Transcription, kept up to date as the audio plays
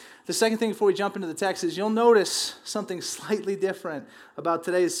The second thing before we jump into the text is you'll notice something slightly different about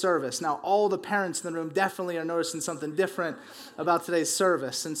today's service. Now, all the parents in the room definitely are noticing something different about today's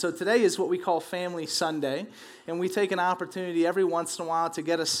service. And so today is what we call Family Sunday, and we take an opportunity every once in a while to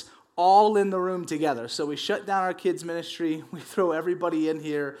get us all in the room together. So we shut down our kids' ministry, we throw everybody in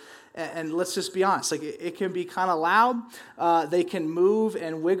here, and let's just be honest, like it can be kind of loud. They can move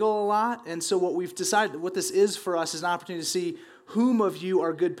and wiggle a lot. And so what we've decided, what this is for us, is an opportunity to see whom of you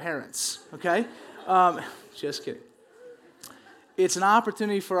are good parents, okay? Just kidding. It's an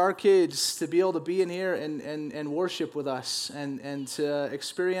opportunity for our kids to be able to be in here and worship with us and to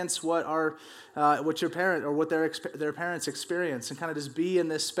experience what your parent or what their parents experience and kind of just be in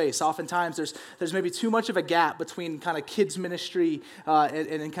this space. Oftentimes there's maybe too much of a gap between kind of kids ministry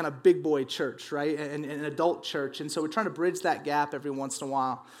and kind of big boy church, right? And adult church. And so we're trying to bridge that gap every once in a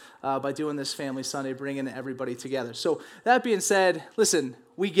while by doing this Family Sunday, bringing everybody together. So that being said, listen,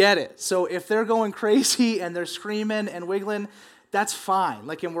 we get it. So if they're going crazy and they're screaming and wiggling, that's fine.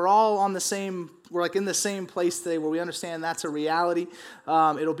 And we're all on we're in the same place today where we understand that's a reality.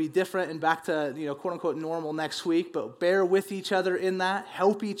 It'll be different and back to, quote unquote normal next week, but bear with each other in that,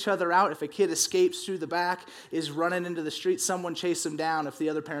 help each other out. If a kid escapes through the back, is running into the street, someone chase them down if the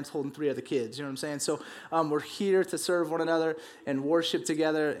other parent's holding 3 other kids. You know what I'm saying? So we're here to serve one another and worship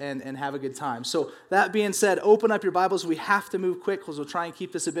together and have a good time. So that being said, open up your Bibles. We have to move quick because we'll try and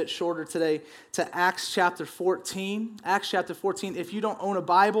keep this a bit shorter today to Acts chapter 14. Acts chapter 14. If you don't own a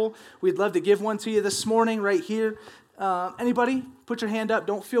Bible, we'd love to give one to you this morning right here. Anybody? Put your hand up.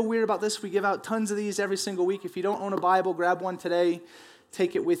 Don't feel weird about this. We give out tons of these every single week. If you don't own a Bible, grab one today.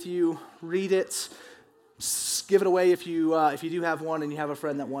 Take it with you. Read it. Give it away if you do have one and you have a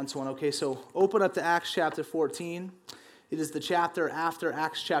friend that wants one. Okay, so open up to Acts chapter 14. It is the chapter after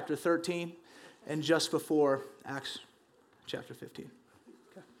Acts chapter 13 and just before Acts chapter 15.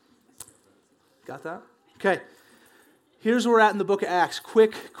 Okay. Got that? Okay. Here's where we're at in the book of Acts.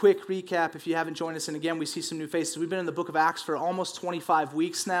 Quick recap if you haven't joined us. And again, we see some new faces. We've been in the book of Acts for almost 25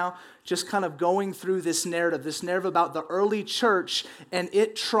 weeks now, just kind of going through this narrative about the early church and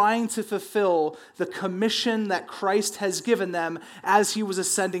it trying to fulfill the commission that Christ has given them as he was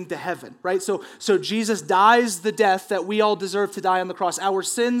ascending to heaven, right? So Jesus dies the death that we all deserve to die on the cross. Our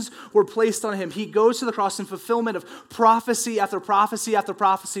sins were placed on him. He goes to the cross in fulfillment of prophecy after prophecy after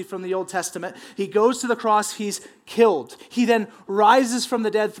prophecy from the Old Testament. He goes to the cross. He's killed. He then rises from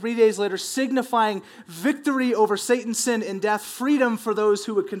the dead 3 days later, signifying victory over Satan, sin, and death, freedom for those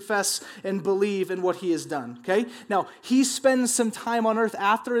who would confess and believe in what he has done, okay? Now, he spends some time on earth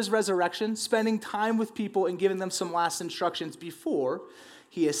after his resurrection, spending time with people and giving them some last instructions before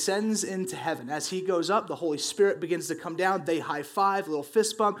he ascends into heaven. As he goes up, the Holy Spirit begins to come down. They high five, a little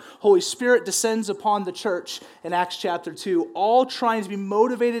fist bump. Holy Spirit descends upon the church in Acts chapter 2, all trying to be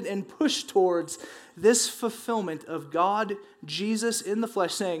motivated and pushed towards this fulfillment of God, Jesus in the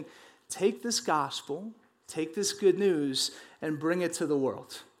flesh, saying, take this gospel, take this good news, and bring it to the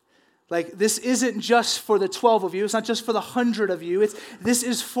world. This isn't just for the 12 of you. It's not just for the 100 of you. This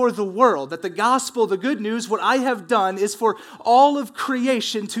is for the world. That the gospel, the good news, what I have done is for all of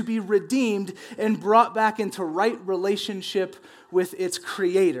creation to be redeemed and brought back into right relationship with its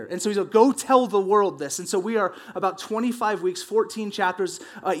creator. And so he's like, go tell the world this. And so we are about 25 weeks, 14 chapters,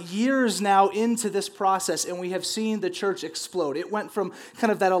 years now into this process, and we have seen the church explode. It went from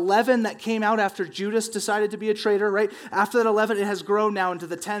kind of that 11 that came out after Judas decided to be a traitor, right? After that 11, it has grown now into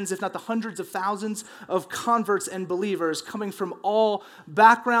the tens, if not the hundreds of thousands of converts and believers coming from all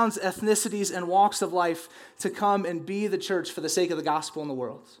backgrounds, ethnicities, and walks of life to come and be the church for the sake of the gospel in the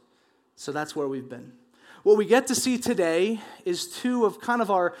world. So that's where we've been. What we get to see today is 2 of kind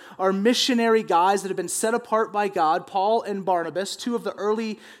of our missionary guys that have been set apart by God, Paul and Barnabas. 2 of the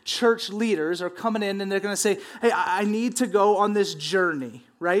early church leaders are coming in and they're going to say, hey, I need to go on this journey,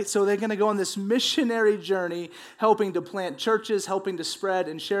 right? So they're going to go on this missionary journey, helping to plant churches, helping to spread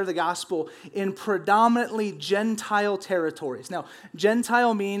and share the gospel in predominantly Gentile territories. Now,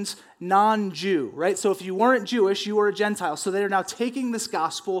 Gentile means non-Jew, right? So if you weren't Jewish, you were a Gentile. So they are now taking this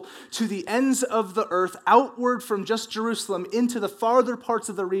gospel to the ends of the earth, outward from just Jerusalem into the farther parts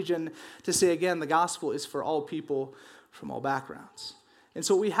of the region to say, again, the gospel is for all people from all backgrounds. And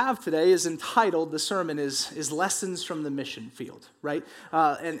so what we have today is entitled, the sermon is Lessons from the Mission Field, right?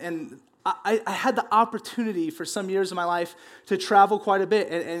 And I had the opportunity for some years of my life to travel quite a bit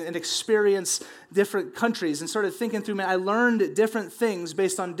and experience different countries and started thinking through, man, I learned different things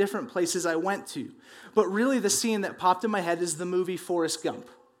based on different places I went to. But really the scene that popped in my head is the movie Forrest Gump.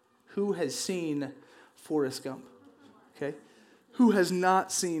 Who has seen Forrest Gump? Okay. Who has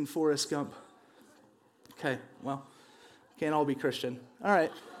not seen Forrest Gump? Okay, well, can't all be Christian. All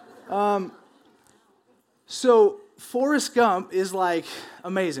right. So Forrest Gump is like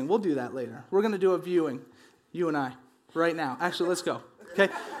amazing. We'll do that later. We're going to do a viewing, you and I, right now. Actually, let's go. Okay?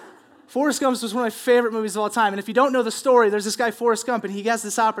 Forrest Gump was one of my favorite movies of all time. And if you don't know the story, there's this guy, Forrest Gump, and he has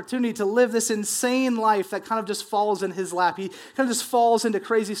this opportunity to live this insane life that kind of just falls in his lap. He kind of just falls into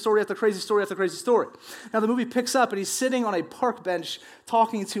crazy story after crazy story after crazy story. Now, the movie picks up, and he's sitting on a park bench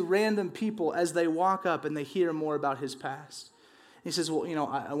talking to random people as they walk up and they hear more about his past. He says, well,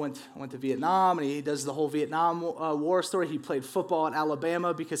 I went to Vietnam, and he does the whole Vietnam War story. He played football at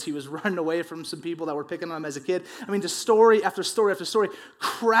Alabama because he was running away from some people that were picking on him as a kid. I mean, just story after story after story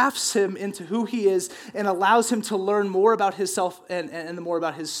crafts him into who he is and allows him to learn more about himself and more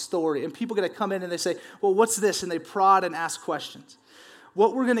about his story. And people are going to come in and they say, well, what's this? And they prod and ask questions.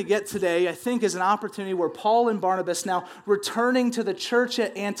 What we're going to get today, I think, is an opportunity where Paul and Barnabas now returning to the church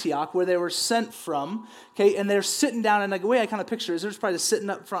at Antioch where they were sent from, okay, and they're sitting down, and like the way I kind of picture is they're just probably just sitting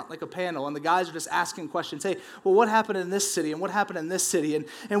up front like a panel, and the guys are just asking questions. Hey, well, what happened in this city, and what happened in this city,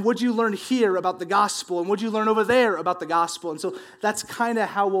 and what'd you learn here about the gospel, and what'd you learn over there about the gospel? And so that's kind of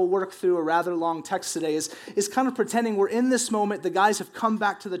how we'll work through a rather long text today, is kind of pretending we're in this moment, the guys have come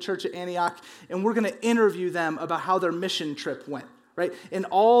back to the church at Antioch, and we're going to interview them about how their mission trip went. Right? In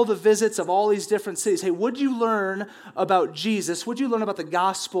all the visits of all these different cities. Hey, what'd you learn about Jesus? What'd you learn about the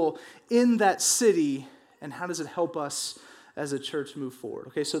gospel in that city? And how does it help us as a church move forward?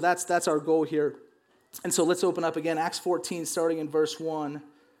 Okay, so that's our goal here. And so let's open up again, Acts 14, starting in verse 1.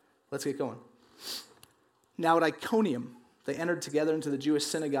 Let's get going. Now at Iconium, they entered together into the Jewish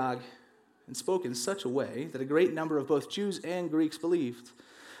synagogue and spoke in such a way that a great number of both Jews and Greeks believed.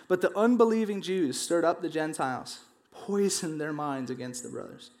 But the unbelieving Jews stirred up the Gentiles, poisoned their minds against the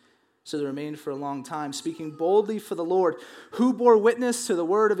brothers. So they remained for a long time, speaking boldly for the Lord, who bore witness to the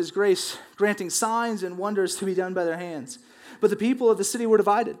word of his grace, granting signs and wonders to be done by their hands. But the people of the city were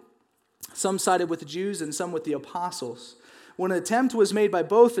divided. Some sided with the Jews and some with the apostles. When an attempt was made by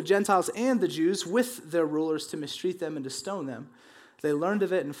both the Gentiles and the Jews with their rulers to mistreat them and to stone them, they learned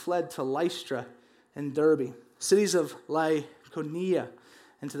of it and fled to Lystra and Derbe, cities of Lycaonia,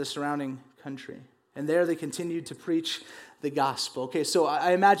 and to the surrounding country. And there they continued to preach the gospel. Okay, so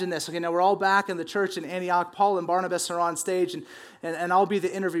I imagine this. Okay, now we're all back in the church in Antioch. Paul and Barnabas are on stage, and I'll be the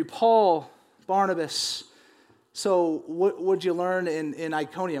interview. Paul, Barnabas, so what would you learn in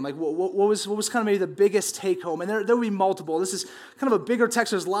Iconium? Like, what was kind of maybe the biggest take home? And there will be multiple. This is kind of a bigger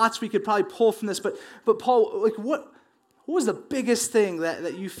text. There's lots we could probably pull from this. But Paul, like, what was the biggest thing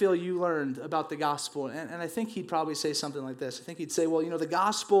that you feel you learned about the gospel? And I think he'd probably say something like this. I think he'd say, well, the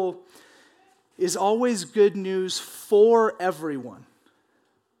gospel is always good news for everyone,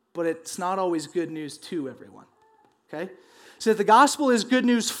 but it's not always good news to everyone, okay? So the gospel is good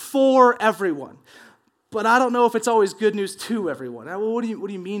news for everyone, but I don't know if it's always good news to everyone. Well, what do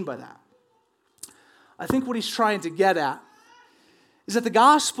you mean by that? I think what he's trying to get at is that the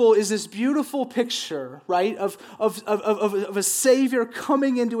gospel is this beautiful picture, right, of a Savior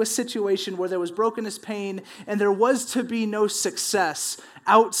coming into a situation where there was brokenness, pain, and there was to be no success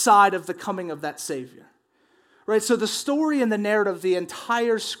outside of the coming of that Savior. Right, so the story and the narrative of the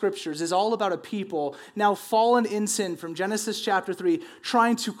entire scriptures is all about a people now fallen in sin from Genesis chapter 3,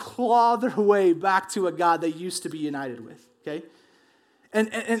 trying to claw their way back to a God they used to be united with, okay? And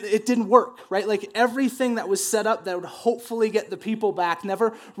it didn't work, right? Like everything that was set up that would hopefully get the people back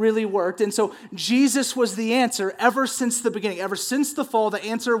never really worked. And so Jesus was the answer ever since the beginning. Ever since the fall, the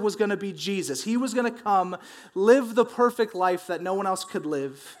answer was going to be Jesus. He was going to come, live the perfect life that no one else could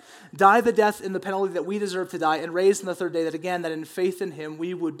live, die the death and the penalty that we deserve to die, and raise on the third day that again, that in faith in him,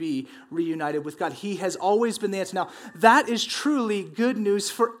 we would be reunited with God. He has always been the answer. Now, that is truly good news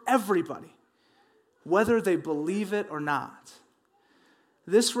for everybody, whether they believe it or not.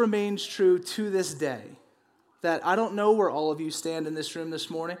 This remains true to this day, that I don't know where all of you stand in this room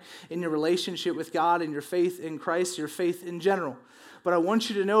this morning in your relationship with God and your faith in Christ, your faith in general. But I want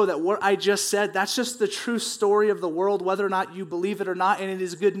you to know that what I just said, that's just the true story of the world, whether or not you believe it or not. And it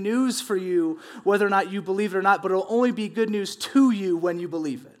is good news for you, whether or not you believe it or not. But it'll only be good news to you when you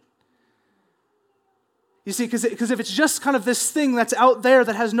believe it. You see, because if it's just kind of this thing that's out there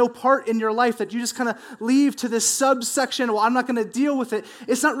that has no part in your life, that you just kind of leave to this subsection, well, I'm not going to deal with it,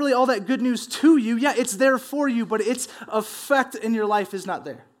 it's not really all that good news to you. Yeah, it's there for you, but its effect in your life is not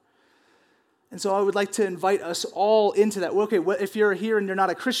there. And so I would like to invite us all into that. Okay, if you're here and you're not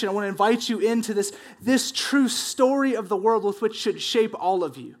a Christian, I want to invite you into this true story of the world with which should shape all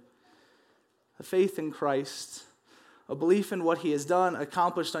of you. A faith in Christ, a belief in what he has done,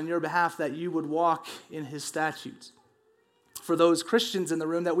 accomplished on your behalf, that you would walk in his statutes. for those Christians in the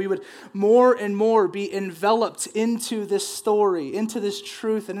room, that we would more and more be enveloped into this story, into this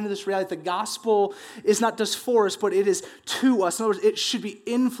truth, and into this reality. The gospel is not just for us, but it is to us. In other words, it should be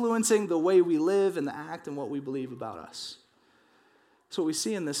influencing the way we live and act and what we believe about us. So what we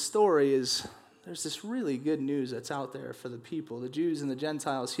see in this story is there's this really good news that's out there for the people, the Jews and the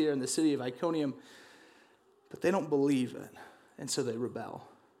Gentiles here in the city of Iconium, but they don't believe it, and so they rebel.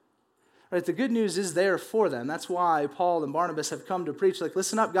 Right, the good news is there for them. That's why Paul and Barnabas have come to preach. Like,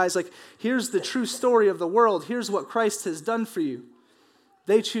 listen up, guys. Like, here's the true story of the world. Here's what Christ has done for you.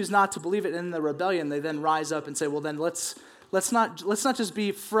 They choose not to believe it. In the rebellion, they then rise up and say, well, then let's not just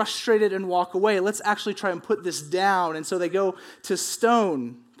be frustrated and walk away. Let's actually try and put this down. And so they go to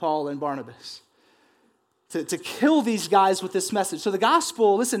stone Paul and Barnabas, to kill these guys with this message. So the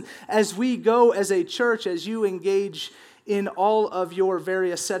gospel, listen, as we go as a church, as you engage in all of your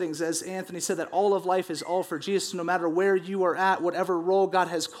various settings, as Anthony said, that all of life is all for Jesus. No matter where you are at, whatever role God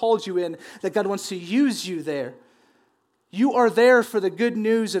has called you in, that God wants to use you there. You are there for the good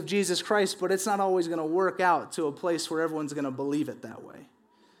news of Jesus Christ, but it's not always going to work out to a place where everyone's going to believe it that way.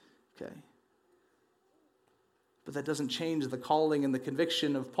 Okay? But that doesn't change the calling and the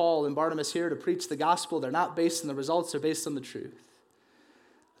conviction of Paul and Barnabas here to preach the gospel. They're not based on the results, they're based on the truth.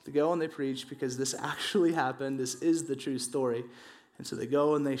 They go and they preach because this actually happened. This is the true story. And so they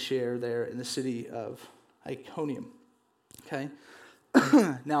go and they share there in the city of Iconium. Okay?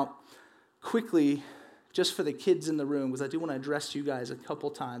 Now, quickly, just for the kids in the room, because I do want to address you guys a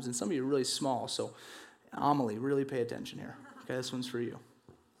couple times, and some of you are really small, so Amelie, really pay attention here. Okay, this one's for you.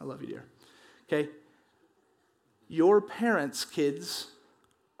 I love you, dear. Okay? Your parents, kids,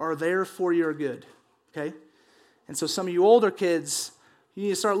 are there for your good. Okay? And so some of you older kids, you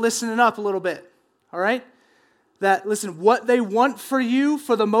need to start listening up a little bit, all right? That, listen, what they want for you,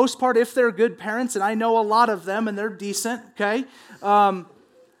 for the most part, if they're good parents, and I know a lot of them, and they're decent, okay?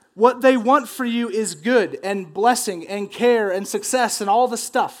 What they want for you is good and blessing and care and success and all the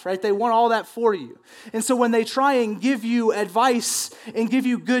stuff, right? They want all that for you. And so when they try and give you advice and give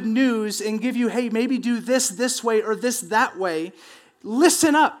you good news and give you, hey, maybe do this way or this that way,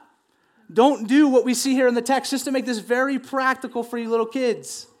 listen up. Don't do what we see here in the text, just to make this very practical for you little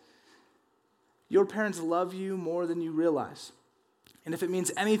kids. Your parents love you more than you realize. And if it means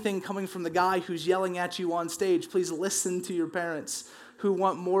anything coming from the guy who's yelling at you on stage, please listen to your parents who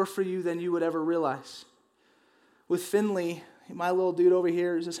want more for you than you would ever realize. With Finley, my little dude over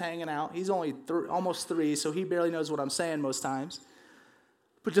here is just hanging out. He's only almost 3, so he barely knows what I'm saying most times.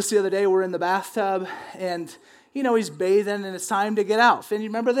 But just the other day, we're in the bathtub, and you know, he's bathing and it's time to get out. Finn, you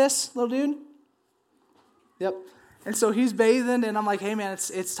remember this, little dude? Yep. And so he's bathing and I'm like, hey man,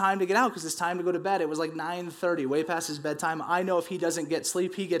 it's time to get out because it's time to go to bed. It was like 9:30, way past his bedtime. I know if he doesn't get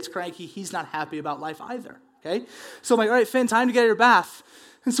sleep, he gets cranky. He's not happy about life either, okay? So I'm like, all right, Finn, time to get out of your bath.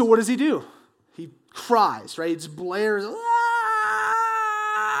 And so what does he do? He cries, right? It's blares.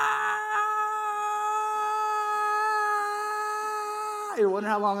 You're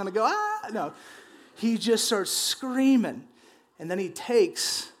wondering how long I'm going to go? No. He just starts screaming, and then he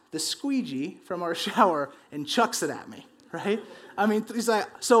takes the squeegee from our shower and chucks it at me, right? I mean, he's like,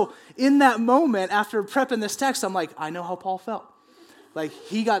 so in that moment, after prepping this text, I'm like, I know how Paul felt. Like,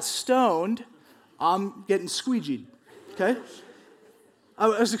 he got stoned, I'm getting squeegeed, okay? I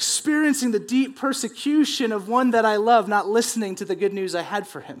was experiencing the deep persecution of one that I love, not listening to the good news I had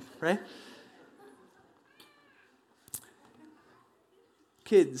for him, right?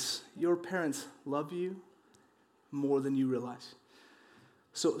 Kids, your parents love you more than you realize.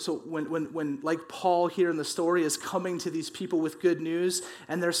 So when like Paul here in the story is coming to these people with good news,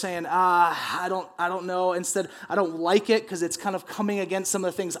 and they're saying, I don't know. Instead, I don't like it because it's kind of coming against some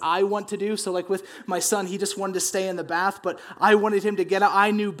of the things I want to do. So like with my son, he just wanted to stay in the bath, but I wanted him to get out.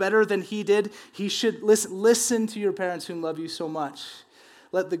 I knew better than he did. He should listen to your parents who love you so much.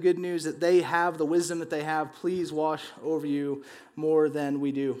 Let the good news that they have, the wisdom that they have, please wash over you more than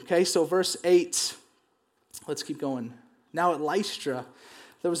we do. Okay, so verse 8. Let's keep going. Now at Lystra,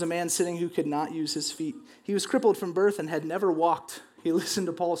 there was a man sitting who could not use his feet. He was crippled from birth and had never walked. He listened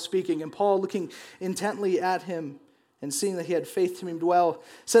to Paul speaking, and Paul, looking intently at him and seeing that he had faith to him well,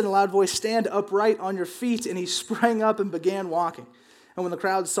 said in a loud voice, "Stand upright on your feet." And he sprang up and began walking. And when the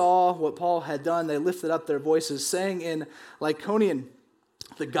crowd saw what Paul had done, they lifted up their voices, saying in Lycaonian,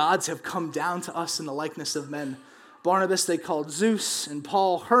 "The gods have come down to us in the likeness of men." Barnabas they called Zeus, and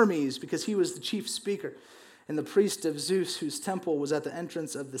Paul Hermes, because he was the chief speaker. And the priest of Zeus, whose temple was at the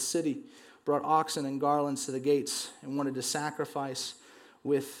entrance of the city, brought oxen and garlands to the gates and wanted to sacrifice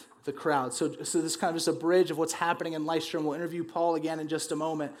with the crowd. So this is kind of just a bridge of what's happening in Lystra, and we'll interview Paul again in just a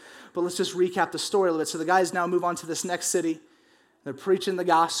moment. But let's just recap the story a little bit. So the guys now move on to this next city. They're preaching the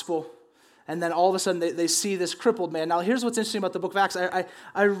gospel. And then all of a sudden they see this crippled man. Now here's what's interesting about the book of Acts.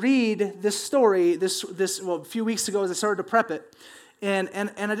 I read this story a few weeks ago as I started to prep it. And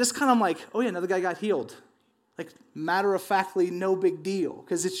I just kind of like, oh yeah, another guy got healed. Like matter-of-factly, no big deal.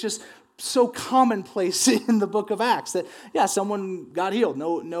 Because it's just so commonplace in the book of Acts that, yeah, someone got healed,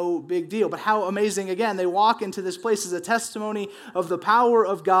 no big deal. But how amazing, again, they walk into this place as a testimony of the power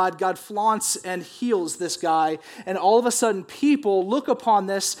of God. God flaunts and heals this guy. And all of a sudden, people look upon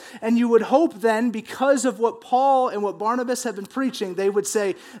this, and you would hope then, because of what Paul and what Barnabas have been preaching, they would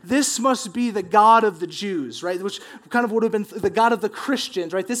say, this must be the God of the Jews, right? Which kind of would have been the God of the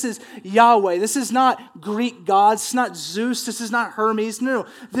Christians, right? This is Yahweh. This is not Greek gods. It's not Zeus. This is not Hermes. No.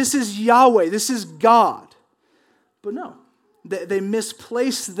 This is Yahweh, this is God. But no, they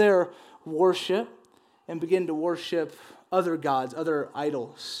misplace their worship and begin to worship other gods, other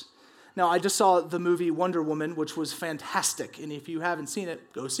idols. Now, I just saw the movie Wonder Woman, which was fantastic. And if you haven't seen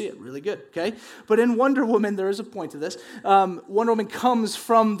it, go see it. Really good, okay? But in Wonder Woman, there is a point to this. Wonder Woman comes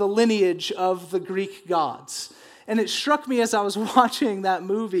from the lineage of the Greek gods. And it struck me as I was watching that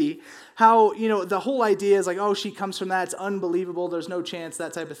movie how, the whole idea is like, oh, she comes from that. It's unbelievable. There's no chance,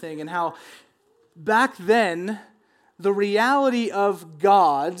 that type of thing. And how back then, the reality of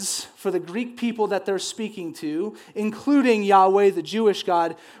gods for the Greek people that they're speaking to, including Yahweh, the Jewish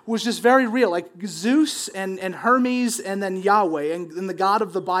God, was just very real. Like Zeus and Hermes and then Yahweh and the God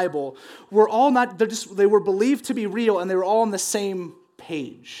of the Bible were all they were believed to be real, and they were all on the same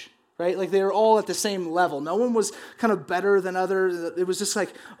page. Right? Like they were all at the same level. No one was kind of better than others. It was just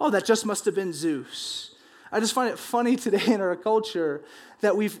like, oh, that just must have been Zeus. I just find it funny today in our culture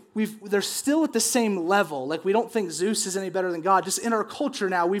that they're still at the same level. Like we don't think Zeus is any better than God. Just in our culture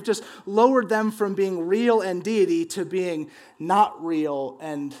now, we've just lowered them from being real and deity to being not real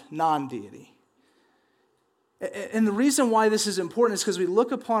and non-deity. And the reason why this is important is because we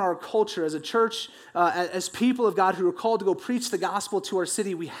look upon our culture as a church, as people of God who are called to go preach the gospel to our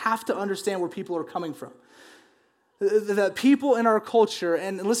city. We have to understand where people are coming from. The people in our culture,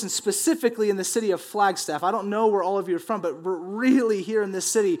 and listen, specifically in the city of Flagstaff, I don't know where all of you are from, but really here in this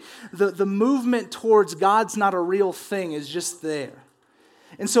city, the movement towards God's not a real thing is just there.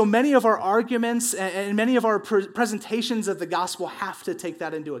 And so many of our arguments and many of our presentations of the gospel have to take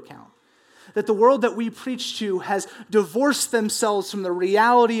that into account. That the world that we preach to has divorced themselves from the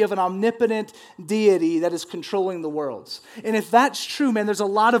reality of an omnipotent deity that is controlling the worlds. And if that's true, man, there's a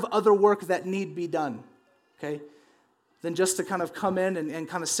lot of other work that need be done, okay, than just to kind of come in and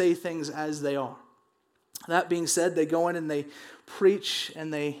kind of say things as they are. That being said, they go in and they preach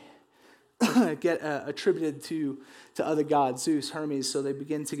and they get attributed to other gods, Zeus, Hermes, so they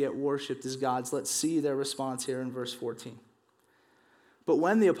begin to get worshipped as gods. Let's see their response here in verse 14. But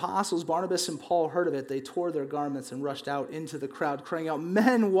when the apostles, Barnabas and Paul, heard of it, they tore their garments and rushed out into the crowd, crying out,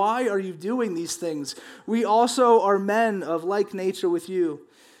 "Men, why are you doing these things? We also are men of like nature with you,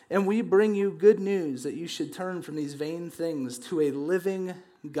 and we bring you good news that you should turn from these vain things to a living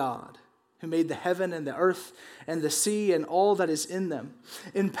God, who made the heaven and the earth and the sea and all that is in them.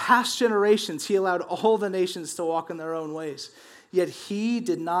 In past generations, he allowed all the nations to walk in their own ways, yet he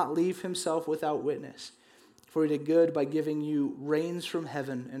did not leave himself without witness. For he did good by giving you rains from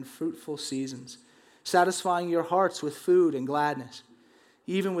heaven and fruitful seasons, satisfying your hearts with food and gladness."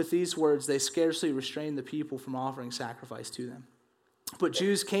 Even with these words, they scarcely restrained the people from offering sacrifice to them. But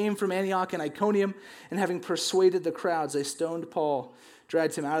Jews came from Antioch and Iconium, and having persuaded the crowds, they stoned Paul,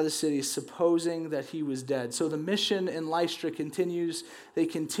 dragged him out of the city, supposing that he was dead. So the mission in Lystra continues. They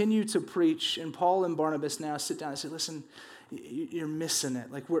continue to preach, and Paul and Barnabas now sit down and say, "Listen, you're missing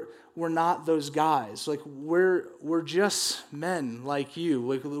it. Like we're not those guys. Like we're just men like you.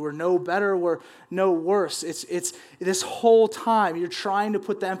 Like we're no better. We're no worse. It's this whole time you're trying to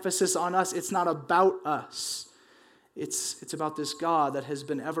put the emphasis on us. It's not about us. It's about this God that has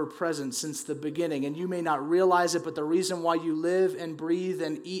been ever present since the beginning. And you may not realize it, but the reason why you live and breathe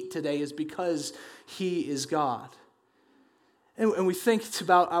and eat today is because he is God." And we think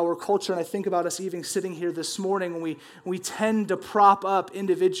about our culture, and I think about us even sitting here this morning, when we tend to prop up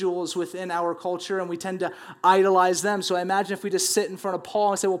individuals within our culture, and we tend to idolize them. So I imagine if we just sit in front of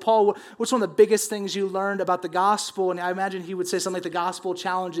Paul and say, "Well, Paul, what's one of the biggest things you learned about the gospel?" And I imagine he would say something like, "The gospel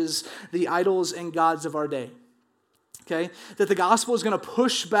challenges the idols and gods of our day." Okay? That the gospel is going to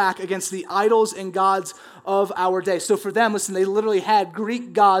push back against the idols and gods of our day. So for them, listen, they literally had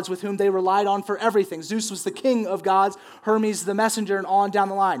Greek gods with whom they relied on for everything. Zeus was the king of gods, Hermes the messenger, and on down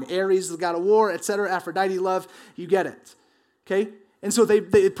the line. Ares, the god of war, etc. Aphrodite, love, you get it. Okay? And so they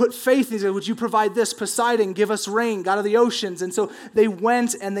put faith in these guys. Would you provide this? Poseidon, give us rain, God of the oceans. And so they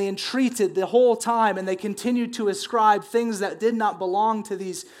went and they entreated the whole time, and they continued to ascribe things that did not belong to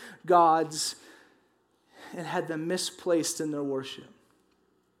these gods and had them misplaced in their worship.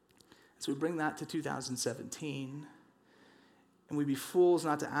 So we bring that to 2017, and we'd be fools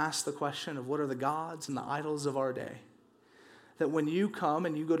not to ask the question of what are the gods and the idols of our day. That when you come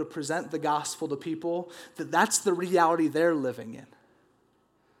and you go to present the gospel to people, that's the reality they're living in.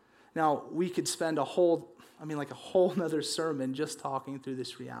 Now, we could spend a whole nother sermon just talking through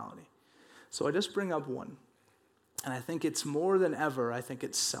this reality. So I just bring up one. And I think it's more than ever, I think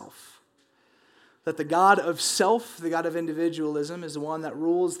it's self. That the God of self, the God of individualism, is the one that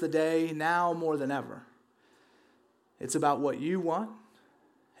rules the day now more than ever. It's about what you want.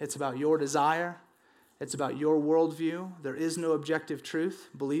 It's about your desire. It's about your worldview. There is no objective truth.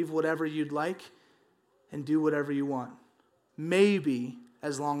 Believe whatever you'd like and do whatever you want. Maybe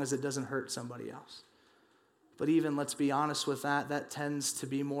as long as it doesn't hurt somebody else. But even, let's be honest with that tends to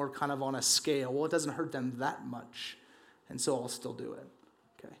be more kind of on a scale. Well, it doesn't hurt them that much, and so I'll still do it.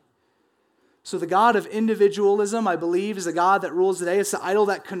 Okay. So the God of individualism, I believe, is the God that rules the day. It's the idol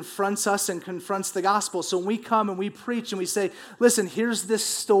that confronts us and confronts the gospel. So when we come and we preach and we say, listen, here's this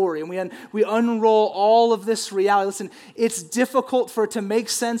story, and we unroll all of this reality. Listen, it's difficult for it to make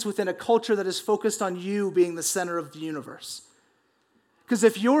sense within a culture that is focused on you being the center of the universe. Because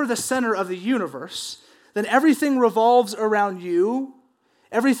if you're the center of the universe, then everything revolves around you,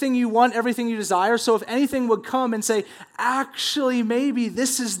 everything you want, everything you desire. So if anything would come and say, actually, maybe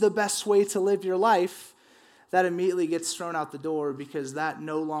this is the best way to live your life, that immediately gets thrown out the door because that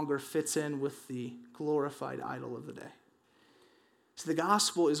no longer fits in with the glorified idol of the day. So the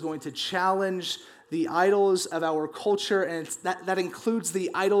gospel is going to challenge the idols of our culture, and that includes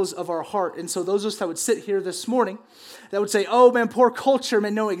the idols of our heart. And so those of us that would sit here this morning that would say, oh man, poor culture,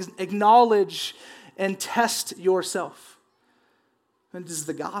 man, no, acknowledge and test yourself. And does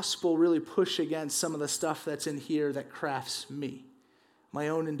the gospel really push against some of the stuff that's in here that crafts me? My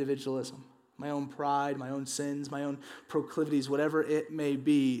own individualism, my own pride, my own sins, my own proclivities, whatever it may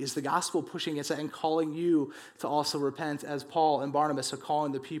be. Is the gospel pushing against that and calling you to also repent, as Paul and Barnabas are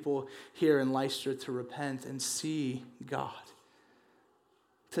calling the people here in Lystra to repent and see God?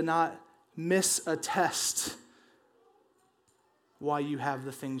 To not miss a test why you have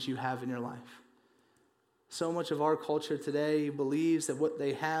the things you have in your life. So much of our culture today believes that what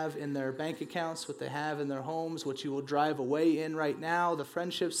they have in their bank accounts, what they have in their homes, what you will drive away in right now, the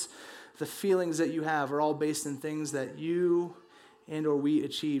friendships, the feelings that you have are all based in things that you and or we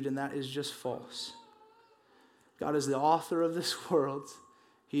achieved, and that is just false. God is the author of this world.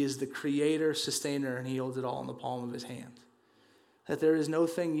 He is the creator, sustainer, and he holds it all in the palm of his hand. That there is no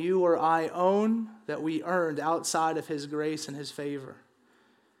thing you or I own that we earned outside of his grace and his favor.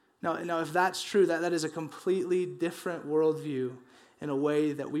 Now, if that's true, that is a completely different worldview in a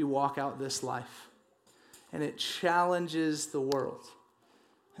way that we walk out this life. And it challenges the world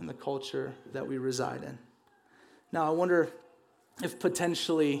and the culture that we reside in. Now, I wonder if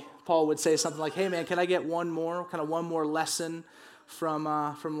potentially Paul would say something like, hey man, can I get one more lesson from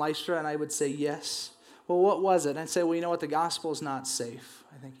Lystra? And I would say yes. Well, what was it? And I'd say, well, you know what? The gospel is not safe.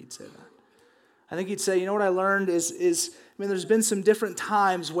 I think he'd say that. I think he'd say, you know what I learned is there's been some different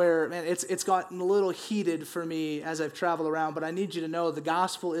times where, man, it's gotten a little heated for me as I've traveled around, but I need you to know the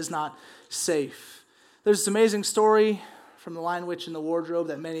gospel is not safe. There's this amazing story from The Lion, Witch, and the Wardrobe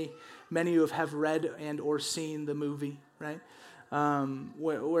that many of you have read and or seen the movie, right?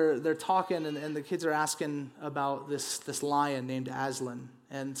 Where they're talking and the kids are asking about this lion named Aslan.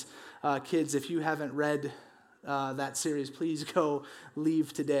 And kids, if you haven't read that series, please go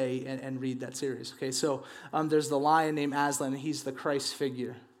leave today and read that series. Okay, so there's the lion named Aslan, and he's the Christ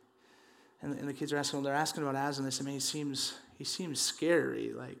figure. And the kids are asking, they're asking about Aslan. They say, man, he seems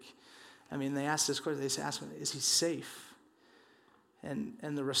scary. They ask this question. They ask him, is he safe?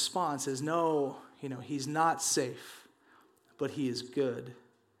 And the response is, no, he's not safe, but he is good,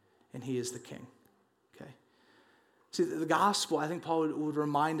 and he is the king. Okay. See, the gospel, I think Paul would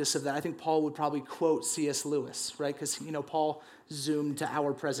remind us of that. I think Paul would probably quote C.S. Lewis, right? Because, Paul zoomed to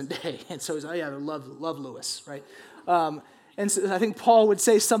our present day. And so he's, oh yeah, I love Lewis, right? And so I think Paul would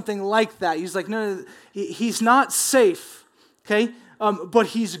say something like that. He's like, no, he's not safe, okay? But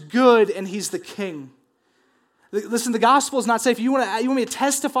he's good and he's the king. Listen, the gospel is not safe. You want me to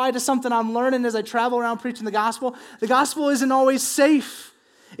testify to something I'm learning as I travel around preaching the gospel? The gospel isn't always safe.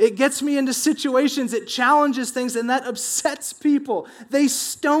 It gets me into situations, it challenges things, and that upsets people. They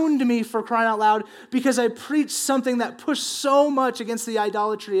stoned me, for crying out loud, because I preached something that pushed so much against the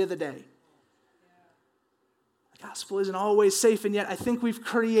idolatry of the day. Gospel isn't always safe, and yet I think we've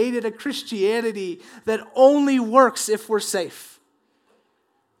created a Christianity that only works if we're safe,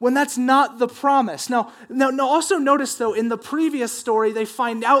 when that's not the promise. Now, also notice, though, in the previous story, they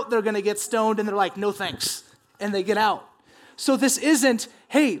find out they're going to get stoned, and they're like, no thanks, and they get out. So this isn't,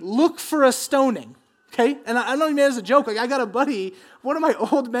 hey, look for a stoning, okay? And I don't even mean it as a joke. Like, I got a buddy, one of my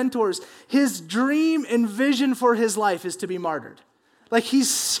old mentors, his dream and vision for his life is to be martyred. Like, he's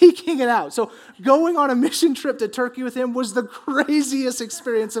seeking it out. So going on a mission trip to Turkey with him was the craziest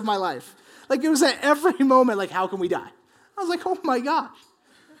experience of my life. Like, it was at every moment, like, how can we die? I was like, oh my gosh.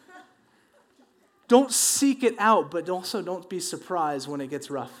 Don't seek it out, but also don't be surprised when it gets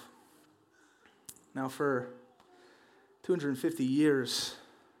rough. Now, for 250 years,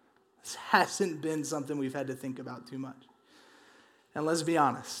 this hasn't been something we've had to think about too much. And let's be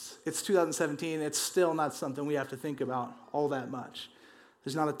honest, it's 2017, it's still not something we have to think about all that much.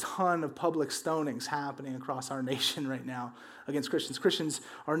 There's not a ton of public stonings happening across our nation right now against Christians. Christians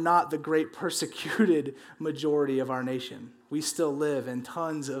are not the great persecuted majority of our nation. We still live in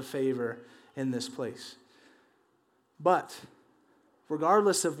tons of favor in this place. But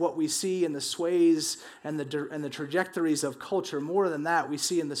regardless of what we see in the sways and the trajectories of culture, more than that, we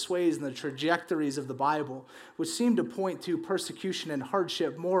see in the sways and the trajectories of the Bible, which seem to point to persecution and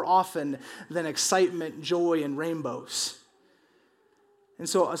hardship more often than excitement, joy, and rainbows. And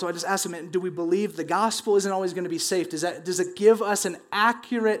so I just asked him, do we believe the gospel isn't always going to be safe? Does it give us an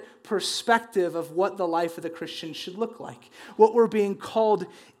accurate perspective of what the life of the Christian should look like? What we're being called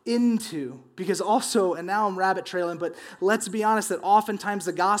into? Because also, and now I'm rabbit trailing, but let's be honest that oftentimes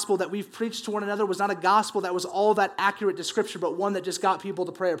the gospel that we've preached to one another was not a gospel that was all that accurate to Scripture, but one that just got people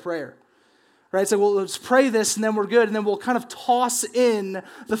to pray a prayer. Right? So, well, let's pray this and then we're good. And then we'll kind of toss in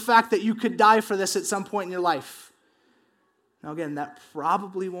the fact that you could die for this at some point in your life. Now, again, that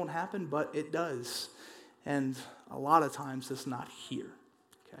probably won't happen, but it does. And a lot of times it's not here.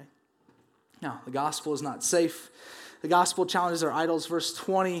 Okay? Now, the gospel is not safe. The gospel challenges our idols. Verse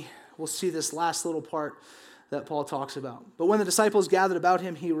 20, we'll see this last little part that Paul talks about. But when the disciples gathered about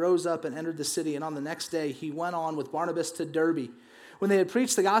him, he rose up and entered the city. And on the next day, he went on with Barnabas to Derbe. When they had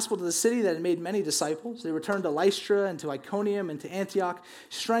preached the gospel to the city that had made many disciples, they returned to Lystra and to Iconium and to Antioch,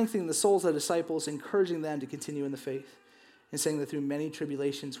 strengthening the souls of the disciples, encouraging them to continue in the faith, and saying that through many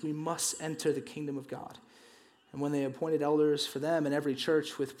tribulations we must enter the kingdom of God. And when they appointed elders for them in every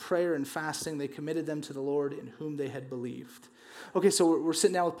church with prayer and fasting, they committed them to the Lord in whom they had believed. Okay, so we're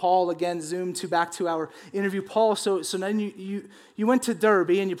sitting down with Paul again, zoom back to our interview. Paul, so then you went to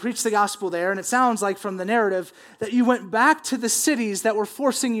Derbe and you preached the gospel there, and it sounds like from the narrative that you went back to the cities that were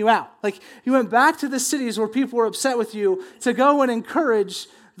forcing you out. Like you went back to the cities where people were upset with you to go and encourage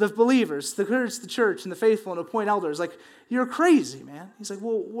the believers, encourage the church and the faithful and appoint elders. Like, you're crazy, man. He's like,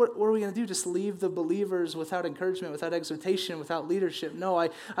 well, what are we going to do? Just leave the believers without encouragement, without exhortation, without leadership? No,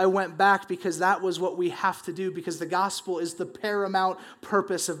 I went back because that was what we have to do, because the gospel is the paramount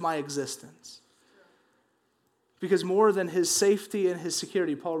purpose of my existence. Because more than his safety and his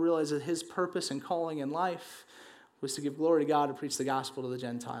security, Paul realized that his purpose and calling in life was to give glory to God, to preach the gospel to the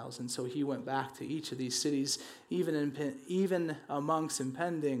Gentiles. And so he went back to each of these cities, even amongst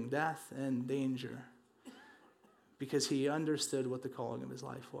impending death and danger, because he understood what the calling of his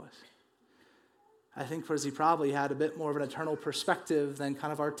life was. I think because he probably had a bit more of an eternal perspective than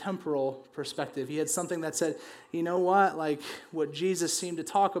kind of our temporal perspective. He had something that said, you know what, like what Jesus seemed to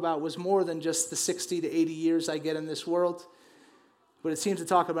talk about was more than just the 60 to 80 years I get in this world, but it seems to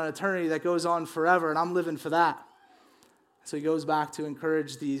talk about eternity that goes on forever, and I'm living for that. So he goes back to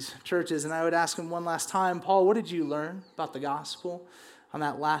encourage these churches, and I would ask him one last time, Paul, what did you learn about the gospel on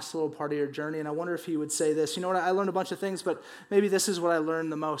that last little part of your journey? And I wonder if he would say this. You know what, I learned a bunch of things, but maybe this is what I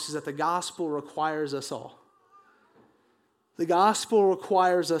learned the most, is that the gospel requires us all. The gospel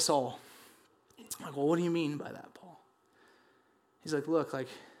requires us all. I'm like, well, what do you mean by that, Paul? He's like, look, like,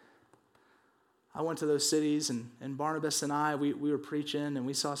 I went to those cities, and Barnabas and I, we were preaching, and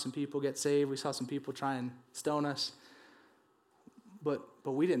we saw some people get saved. We saw some people try and stone us.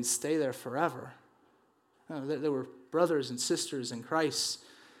 But we didn't stay there forever. No, there were brothers and sisters in Christ.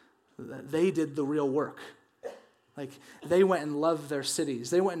 They did the real work. Like, they went and loved their cities.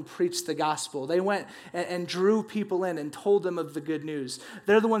 They went and preached the gospel. They went and drew people in and told them of the good news.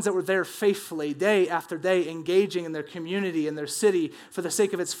 They're the ones that were there faithfully, day after day, engaging in their community and their city for the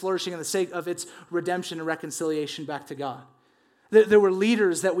sake of its flourishing and the sake of its redemption and reconciliation back to God. There were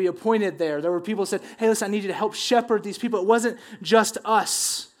leaders that we appointed there. There were people who said, hey, listen, I need you to help shepherd these people. It wasn't just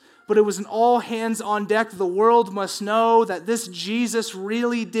us, but it was an all hands on deck. The world must know that this Jesus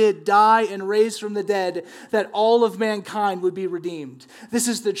really did die and raise from the dead, that all of mankind would be redeemed. This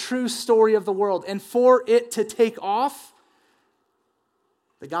is the true story of the world. And for it to take off,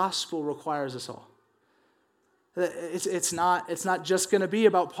 the gospel requires us all. It's not just going to be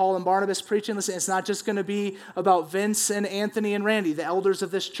about Paul and Barnabas preaching. Listen, it's not just going to be about Vince and Anthony and Randy, the elders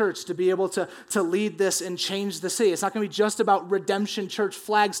of this church, to be able to lead this and change the city. It's not going to be just about Redemption Church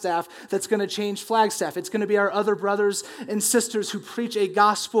Flagstaff that's going to change Flagstaff. It's going to be our other brothers and sisters who preach a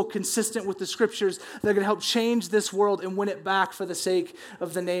gospel consistent with the scriptures that are going to help change this world and win it back for the sake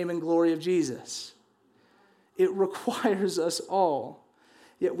of the name and glory of Jesus. It requires us all.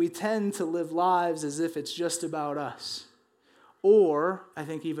 Yet we tend to live lives as if it's just about us. Or, I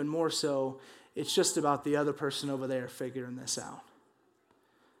think even more so, it's just about the other person over there figuring this out.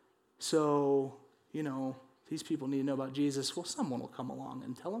 So, these people need to know about Jesus. Well, someone will come along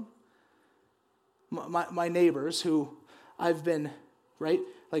and tell them. My neighbors, who I've been,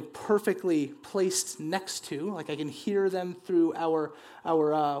 perfectly placed next to, I can hear them through our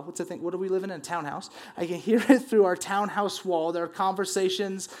what's the thing? What do we live in? A townhouse. I can hear it through our townhouse wall. Their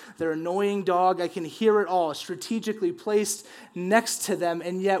conversations, their annoying dog. I can hear it all, strategically placed next to them.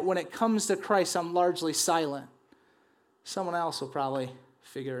 And yet, when it comes to Christ, I'm largely silent. Someone else will probably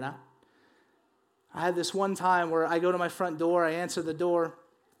figure it out. I had this one time where I go to my front door. I answer the door.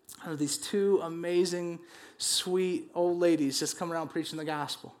 And these two amazing, sweet old ladies just come around preaching the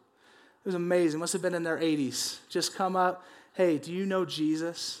gospel. It was amazing. Must have been in their 80s. Just come up, hey, do you know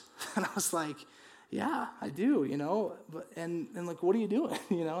Jesus? And I was like, yeah, I do, And what are you doing?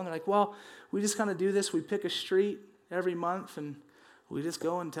 And they're like, well, we just kind of do this. We pick a street every month, and we just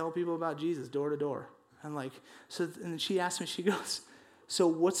go and tell people about Jesus door to door. And and she asked me, she goes, so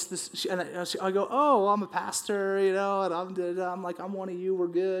what's this? And I go, oh, I'm a pastor, and I'm like, I'm one of you, we're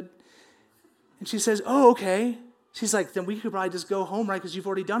good. And she says, oh, okay. She's like, then we could probably just go home, right, because you've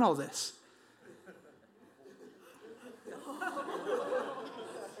already done all this.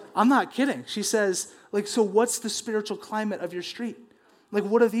 I'm not kidding. She says, so what's the spiritual climate of your street?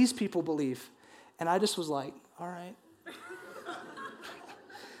 What do these people believe? And I just was like, all right.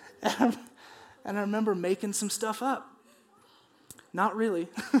 And I remember making some stuff up. Not really,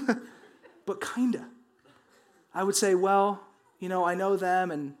 but kinda. I would say, well, I know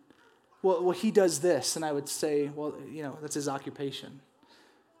them, and well, he does this, and I would say, well, that's his occupation.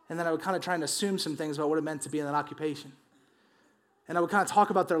 And then I would kind of try and assume some things about what it meant to be in that occupation. And I would kind of talk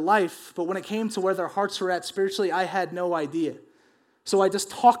about their life, but when it came to where their hearts were at spiritually, I had no idea. So I just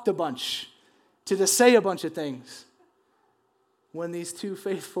talked a bunch to just say a bunch of things. When these two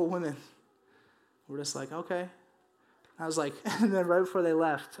faithful women were just like, okay. I was like, and then right before they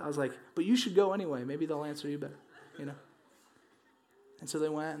left, I was like, but you should go anyway. Maybe they'll answer you better, And so they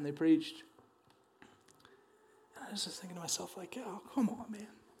went and they preached. And I was just thinking to myself, oh, come on, man.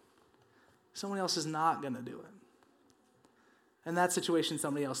 Someone else is not going to do it. In that situation,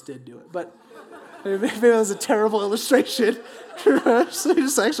 somebody else did do it. But maybe it was a terrible illustration. So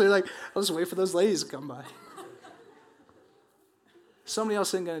just actually I'll just wait for those ladies to come by. Somebody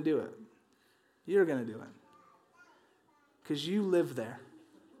else isn't going to do it. You're going to do it. Because you live there.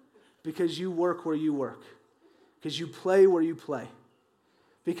 Because you work where you work. Because you play where you play.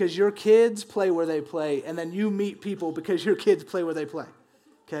 Because your kids play where they play, and then you meet people because your kids play where they play.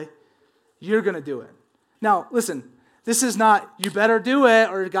 Okay? You're going to do it. Now, listen, this is not, you better do it,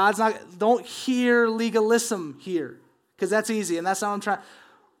 or God's not, don't hear legalism here. Because that's easy, and that's not what I'm trying.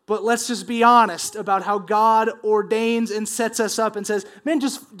 But let's just be honest about how God ordains and sets us up and says, man,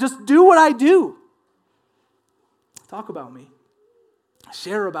 just do what I do. Talk about me.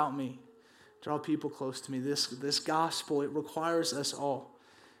 Share about me. Draw people close to me. This gospel, it requires us all.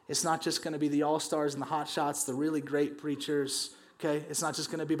 It's not just going to be the all-stars and the hot shots, the really great preachers, okay? It's not just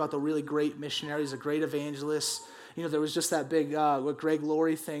going to be about the really great missionaries, the great evangelists. There was just that big Greg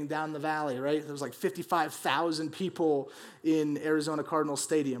Laurie thing down in the valley, right? There was 55,000 people in Arizona Cardinal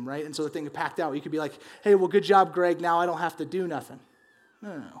Stadium, right? And so the thing packed out. You could be like, hey, well, good job, Greg. Now I don't have to do nothing.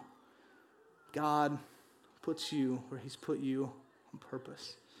 No. God puts you where he's put you on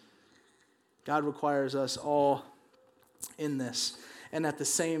purpose. God requires us all in this. And at the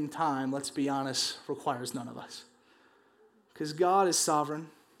same time, let's be honest, requires none of us. Because God is sovereign,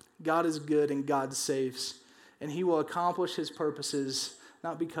 God is good, and God saves. And he will accomplish his purposes,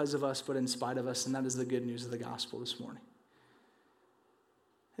 not because of us, but in spite of us. And that is the good news of the gospel this morning.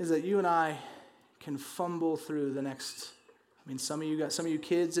 Is that you and I can fumble through the next, some of you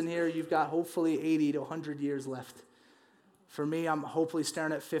kids in here, you've got hopefully 80 to 100 years left. For me, I'm hopefully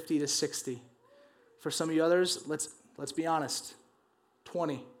staring at 50 to 60. For some of you others, let's be honest,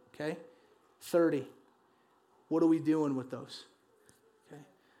 20, Okay? 30. What are we doing with those? Okay?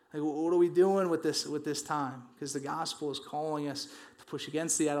 Like, what are we doing with this time? Because the gospel is calling us to push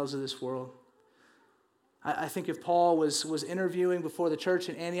against the idols of this world. I think if Paul was interviewing before the church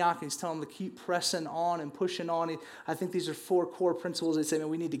in Antioch and he's telling them to keep pressing on and pushing on, I think these are 4 core principles. They say, man,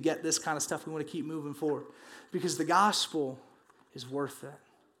 we need to get this kind of stuff. We want to keep moving forward because the gospel is worth it.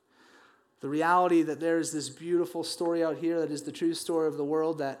 The reality that there is this beautiful story out here that is the true story of the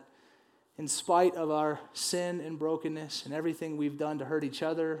world, that in spite of our sin and brokenness and everything we've done to hurt each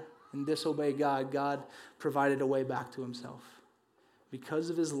other and disobey God, God provided a way back to himself because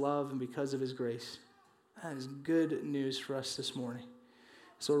of his love and because of his grace. That is good news for us this morning.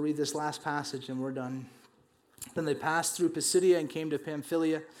 So we'll read this last passage and we're done. Then they passed through Pisidia and came to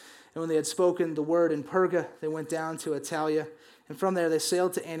Pamphylia. And when they had spoken the word in Perga, they went down to Attalia. And from there they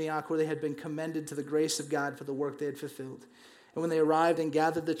sailed to Antioch, where they had been commended to the grace of God for the work they had fulfilled. And when they arrived and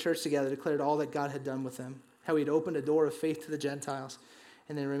gathered the church together, declared all that God had done with them, how he had opened a door of faith to the Gentiles.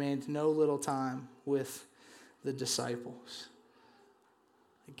 And they remained no little time with the disciples.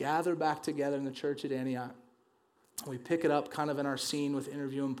 Gather back together in the church at Antioch. We pick it up kind of in our scene with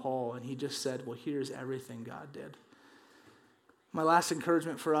interviewing Paul, and he just said, well, here's everything God did. My last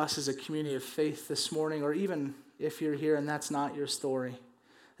encouragement for us as a community of faith this morning, or even if you're here and that's not your story,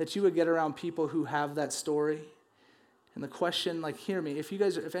 that you would get around people who have that story. And the question, like, hear me, if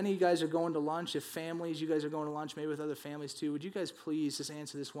any of you guys are going to lunch, if families, you guys are going to lunch, maybe with other families too, would you guys please just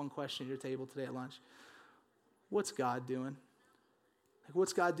answer this one question at your table today at lunch? What's God doing? Like,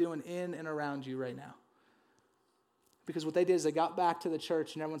 what's God doing in and around you right now? Because what they did is they got back to the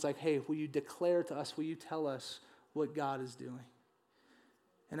church and everyone's like, hey, will you declare to us, will you tell us what God is doing?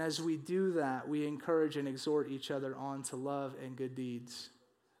 And as we do that, we encourage and exhort each other on to love and good deeds.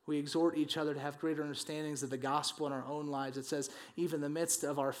 We exhort each other to have greater understandings of the gospel in our own lives. It says, even in the midst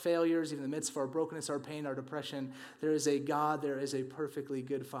of our failures, even in the midst of our brokenness, our pain, our depression, there is a God, there is a perfectly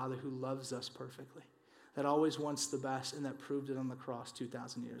good Father who loves us perfectly, that always wants the best, and that proved it on the cross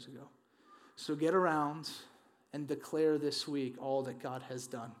 2,000 years ago. So get around and declare this week all that God has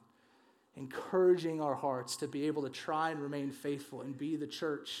done, encouraging our hearts to be able to try and remain faithful and be the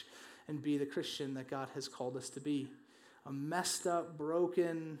church and be the Christian that God has called us to be. A messed up,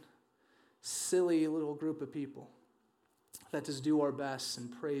 broken, silly little group of people that just do our best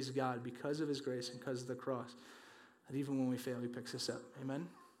and praise God because of his grace and because of the cross, that even when we fail, he picks us up. Amen?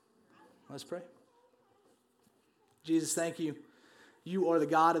 Let's pray. Jesus, thank you. You are the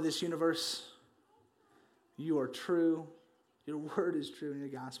God of this universe. You are true. Your word is true and your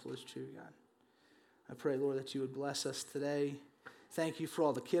gospel is true, God. I pray, Lord, that you would bless us today. Thank you for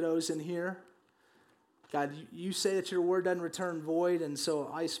all the kiddos in here. God, you say that your word doesn't return void, and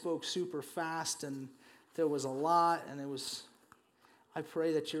so I spoke super fast, and there was a lot, and I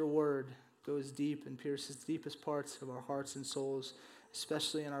pray that your word goes deep and pierces the deepest parts of our hearts and souls,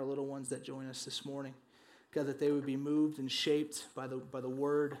 especially in our little ones that join us this morning. God, that they would be moved and shaped by the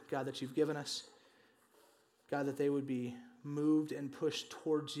word, God, that you've given us. God, that they would be moved and pushed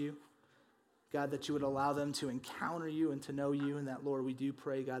towards you. God, that you would allow them to encounter you and to know you, and that, Lord, we do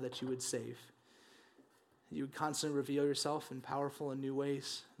pray, God, that you would save. You would constantly reveal yourself in powerful and new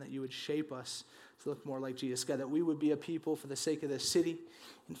ways, and that you would shape us to look more like Jesus. God, that we would be a people for the sake of this city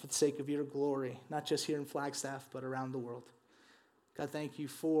and for the sake of your glory, not just here in Flagstaff, but around the world. God, thank you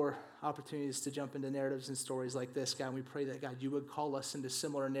for opportunities to jump into narratives and stories like this. God, we pray that, God, you would call us into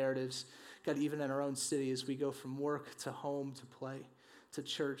similar narratives, God, even in our own city as we go from work to home to play to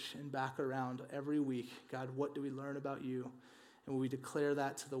church and back around every week. God, what do we learn about you? And we declare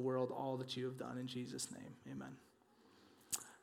that to the world, all that you have done in Jesus' name. Amen.